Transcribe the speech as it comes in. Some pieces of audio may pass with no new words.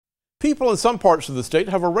People in some parts of the state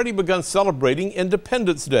have already begun celebrating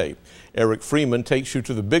Independence Day. Eric Freeman takes you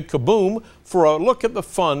to the Big Kaboom for a look at the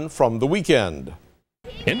fun from the weekend.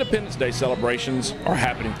 Independence Day celebrations are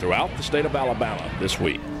happening throughout the state of Alabama this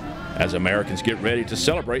week as Americans get ready to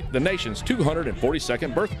celebrate the nation's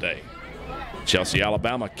 242nd birthday. Chelsea,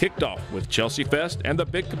 Alabama kicked off with Chelsea Fest and the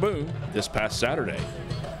Big Kaboom this past Saturday.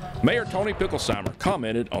 Mayor Tony Picklesheimer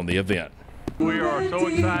commented on the event. We are so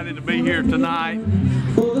excited to be here tonight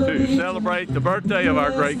to celebrate the birthday of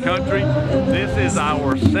our great country. This is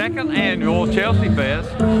our second annual Chelsea Fest,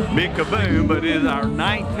 Big Kaboom, but it is our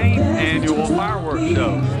 19th annual fireworks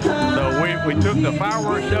show. So we took the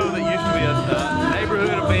fireworks show that used to be a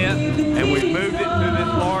neighborhood event and we moved it to this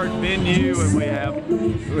large venue, and we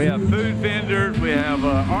have food vendors, we have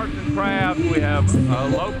arts and crafts, we have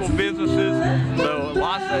local businesses, so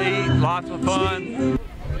lots to eat, lots of fun.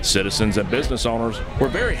 Citizens and business owners were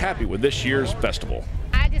very happy with this year's festival.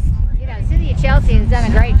 The City of Chelsea has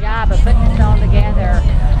done a great job of putting this all together.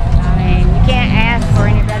 I mean, you can't ask for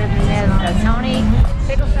any better than this. Tony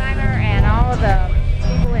Picklesheimer and all of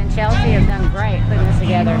the people in Chelsea have done great putting this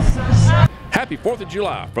together. Happy 4th of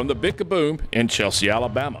July from the Big Kaboom in Chelsea,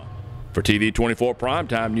 Alabama. For TV 24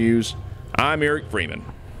 Primetime News, I'm Eric Freeman.